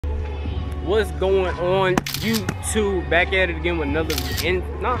What's going on YouTube? Back at it again with another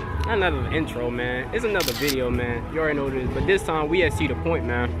not another intro, man. It's another video, man. You already know what it is. But this time we at Cedar Point,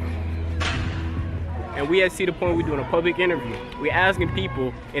 man. And we at Cedar Point, we're doing a public interview. We're asking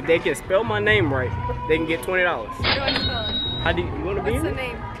people if they can spell my name right, they can get $20. How do I spell it? How do you want to be? What's the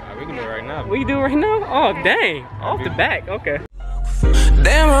name? We can do it right now. We can do it right now? Oh, dang. Off the back. Okay.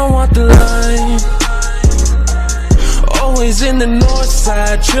 Damn, I want the line. Always in the north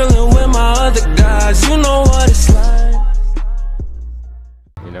side, chilling with my other guys. You know what it's like.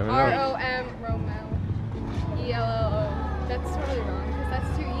 You never know. R-O-M, Romel. E-L-L-O. That's totally wrong, because that's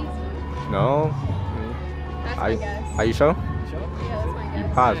too easy. No. That's my guess. Are you sure? Yeah, that's my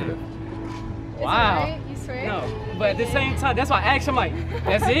guess. Positive. Is Wow. it right? You swear? No. But at the same time, that's why I asked him, like,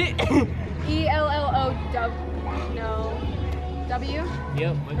 that's it? E-L-L-O-W. No. W?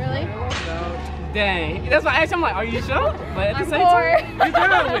 Yep. Really? No. Dang. That's why I asked him, like, are you sure? But at the I'm same poor. time, good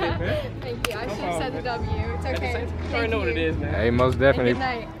job with it, man. Thank you. I should have said the W. It's okay. You already know what it is, man. Hey, most definitely. Good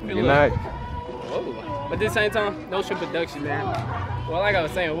night. Good night. Whoa. But at the same time, no shit production, man. Well, like I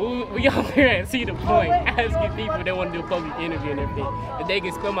was saying, we out here at Cedar Point asking people they want to do a public interview and everything. If they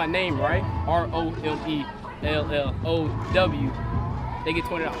can spell my name right, R-O-M-E-L-L-O-W, they get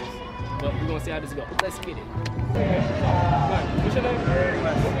 $20. But we're gonna see how this goes. Let's get it. What's your name?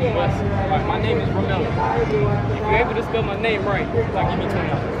 Wes. Alright, my name is Romel. If you're able to spell my name right, I'll give you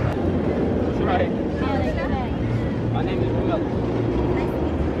 $20. Right. My name is Romel.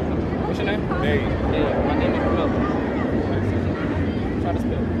 What's your name? Hey. Yeah, my name is Romel. Try to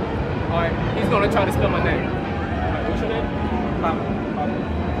spell. Alright, he's gonna try to spell my name. Alright, what's your name? Papa.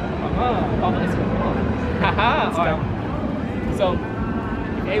 Papa, let's go. Haha. Alright. So,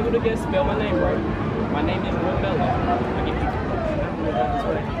 if you're able to get spell my name right, my name is Romel. I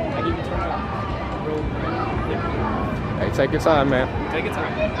give you $20. Hey, take your time, man. Take your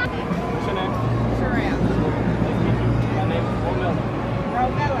time. What's your name? Sharia. My name is Romel.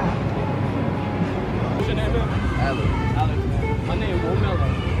 Romella. What's your name, man? Alex. Alex, man. My name is Romel.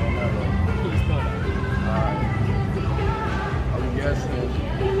 Can you spell that? I'm guessing.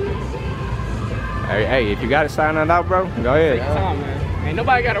 Hey, if you got it signed out, bro, go ahead. Take your time, man. Ain't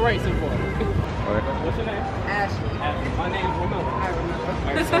nobody got a right so far. Okay. What's your name? Ashley. Ashley. My name is Romel.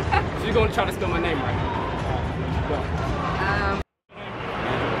 Alright, so you're gonna try to spell my name right. Go.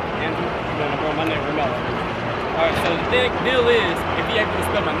 Andrew, my name is Romel. Alright, so the deal is, if you're able to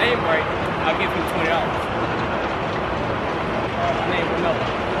spell my name right, I'll give you $20. Alright, my name is Romel.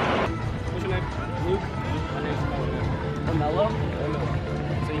 What's your name? Luke. My name is Romelo. Romelo.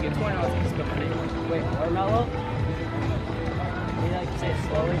 So you get $20 if you spell my name right. Wait, Ormello? You like to say it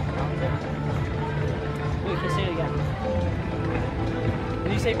slowly? Wait, can you say it again?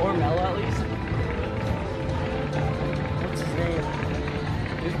 Did you say Ormello at least? What's his name?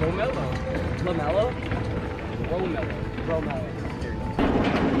 It's Romelo. Lamello? Romelo. Romello.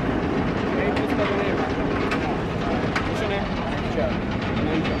 Hey, just spell your name right. What's your name? Joe. My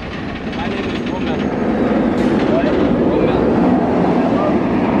name's Joe. My name is Romelo. What? Romelo.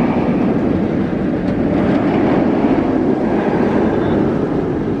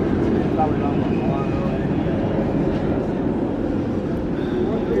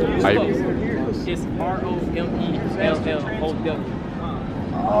 It's R-O-M-E-L-L-O-W.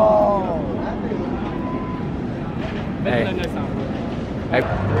 Oh! Better than next time. Hey.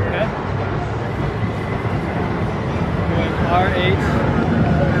 Okay? R-H-O-M-E-L-L-O-H.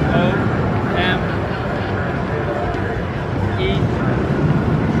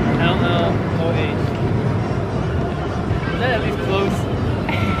 Is that at least close?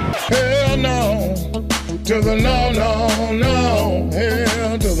 Hell no, to the no, no, no.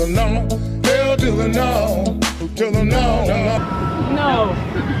 Hell to the no, hell to the no, to the no, no. No.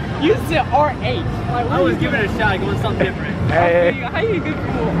 You said R-H. Like, I was giving it a shot, going something different. Hey. How you get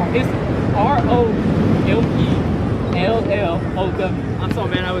people? It's R-O-M-E-L-L-O-W. I'm so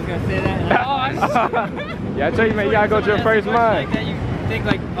mad I was gonna say that. Yeah, I tell you, man, you gotta go to your first mind. Like that, you think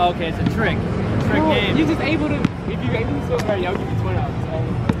like, oh, okay, it's a trick game. You just able to, if you're able to spell right, I'll give you $20.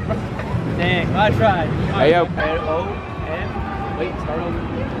 Dang, I tried. Hey, yo. L-O-M. Wait, start over.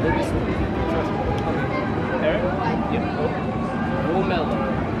 Trust me. Okay. Yep. Romelo.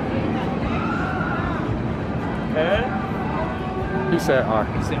 He said R.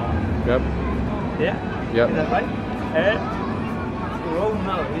 You said R. Yep. Yeah? Yep. Is that right?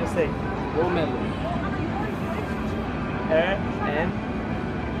 Romelo, you say. Romelo. And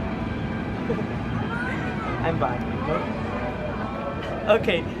I'm back.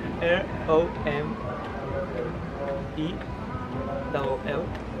 Okay. R-O-M-E-L-L-O-W.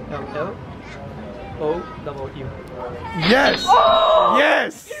 Yes! Oh!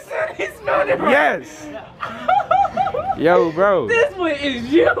 Yes! He said he spelled it right. Yes. Yo, bro. This one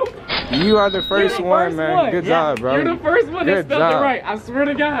is you. You are the first one, man. Good job, bro. You're the first one that Good spelled job. it right. I swear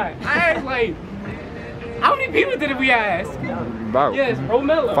to God. I asked like, how many people did we ask? About Yes,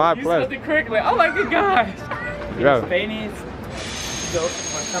 Romello. 5 You plus. spelled it correctly. Oh my good gosh. Yo. Spanish,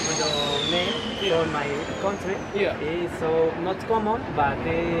 for example, your name here in my country Yeah. is so not common, but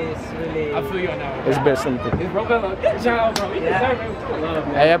it's really. I feel you on that one. It's a bit simple. It's Romello. Good job, bro. You Yeah. deserve it. I love,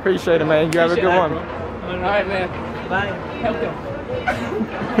 man. Hey, I appreciate it, man. You have a good one. All right, man. Bye. Help them.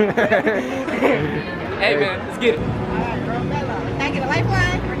 Hey, man, let's get it. Can I get a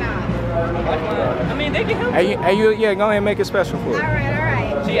lifeline or not? I mean, they can help. Hey, yeah, go ahead and make it special for All it. right,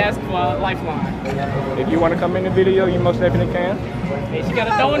 all right. She asked for a lifeline. If you want to come in the video, you most definitely can. Hey, she got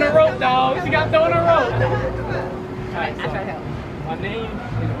to throw in the rope, dog. She got to throw in the rope. All right, I try to help. my name is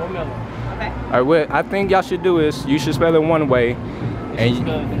Romello. Okay. All right, what I think y'all should do is you should spell it one way, and you,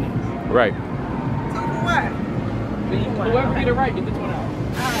 right. Whoever get it right, get the $20. All right.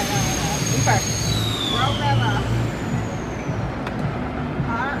 You first. Romella.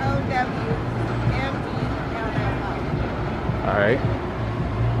 R-O-W-M-E-L-L-O. All right.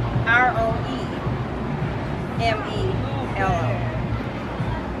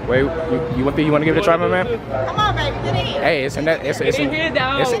 R-O-E-M-E-L-L. Wait, you want to give it a try, my man? Come on, baby. Get in here. Hey, it's another. Get in here,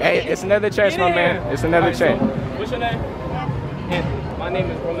 dog. It's another chance, Get my in. man. It's another All right, so, chance. what's your name? Anthony. My name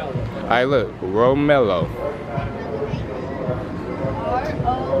is Romello. All right, look, Romello.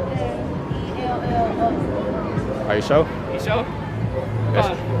 R-O-M-E-L-L-O. Are you sure? You sure?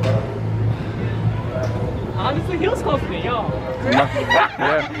 Yes. Honestly, he was closer than y'all. Yeah.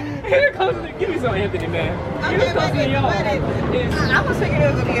 He was closer than, give me some Anthony, man. He was closer than y'all. It's- I was thinking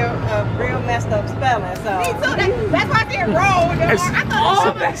it was gonna be a real messed up spelling, so. Me too. That's why I said roll. I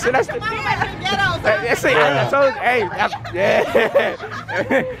thought So that's the. ghetto. That's it. I told. Hey, yeah.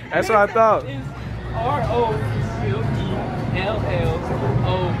 That's what I thought. It's R-O-M-E-L-L-O-W.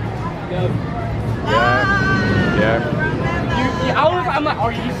 Yeah. I'm like,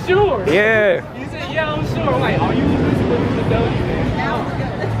 are you sure? Yeah. You said, yeah, I'm sure. I'm like, are you listening to the W, man?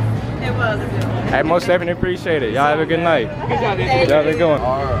 It was a good one. Hey, most definitely appreciate it. Y'all have a good night. Good job, Anthony. Y'all have a good one.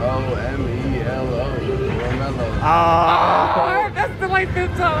 R-O-M-E-L-O. Romello. Ah. That's the like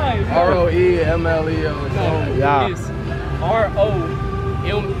 5th time. R-O-E-M-L-E-O. No, Yeah. it's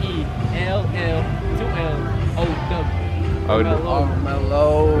R-O-M-E-L-L-2-L-O-W. Oh,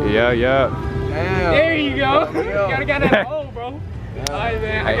 Romello. yeah, yeah. Damn. There you go. Gotta get that O, bro. All right,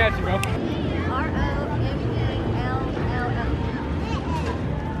 man. I got you, bro.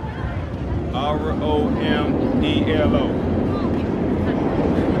 R-O-M-E-L-O.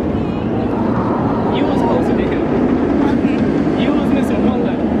 You was closer to him. You was missing one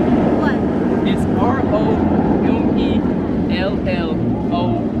letter. What? It's R-O-M-E-L-L-O-W.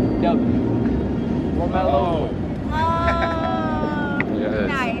 Romello. Oh, Yes.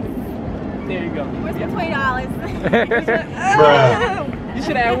 nice. There you go. Where's the $20? You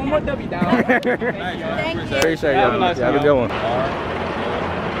should add one more W down. Thank you. Thank you. Appreciate y'all. Have a nice Have a one. good one.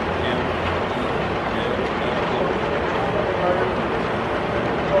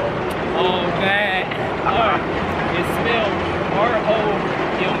 Oh, man. Alright. It's spelled R-O-M-E-L-L-O-W.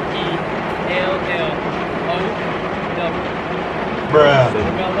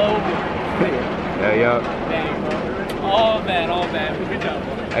 Romello. Yeah, yeah. Dang, bro. All bad, all bad. Good job,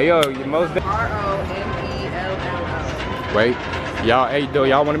 bro. Hey, yo, you most. R-O-M-E-L-L-O. Wait, y'all. Hey, do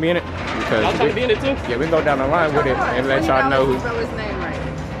y'all want to be in it? Because Y'all trying to be in it too? yeah, we can go down the line with it and let y'all know who. Spell his name right.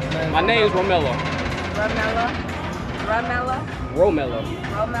 My name is Romello. Romella. Romella. Romello.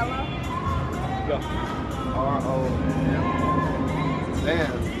 Romella. Go.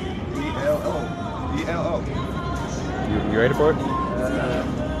 R-O-M-E-L-O. You ready for it?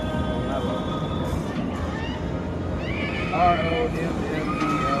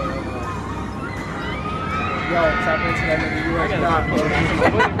 R-O-M-M-E-L-L-O. Yo, tap into that nigga US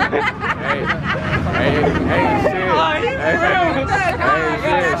Hey, shit. Hey,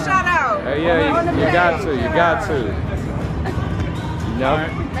 shit. Shout out. Hey, yeah, you got to. You got to. You know?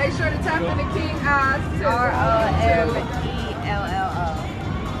 Make sure to tap into King Oz too. R-O-M-E-L-L-O.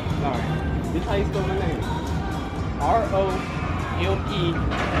 Alright. This how you spell my name. R-O-M-E-L-L-O-W.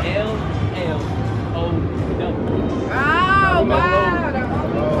 Oh, wow.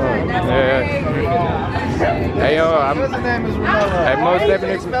 That's Hey, yo, His name is Romello. hey, most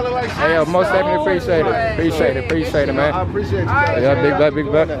definitely. Spell it like Hey, yo, most definitely appreciate it. Appreciate it, I man. appreciate you. Yeah, big butt,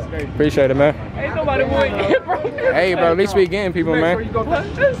 big butt. Appreciate it, man. Ain't nobody want it, bro. Hey, bro, at least we getting people, man. Back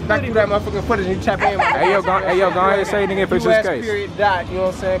through that motherfucking footage and you tap in. Hey, yo, go ahead and say it again for US just case. period dot, you know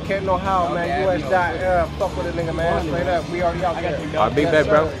what I'm saying? Can't know how, man. US dot, fuck with a nigga, man. Straight up, we already out there. Big bet,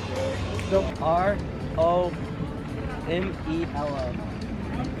 bro. go. R-O-M-E-L-O.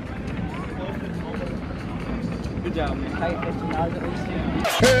 Good job, man. How you $15 at least?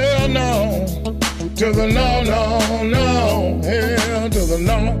 Hell no, to the no, no, no. Hell to the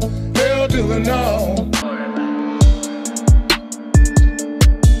no, hell to the no.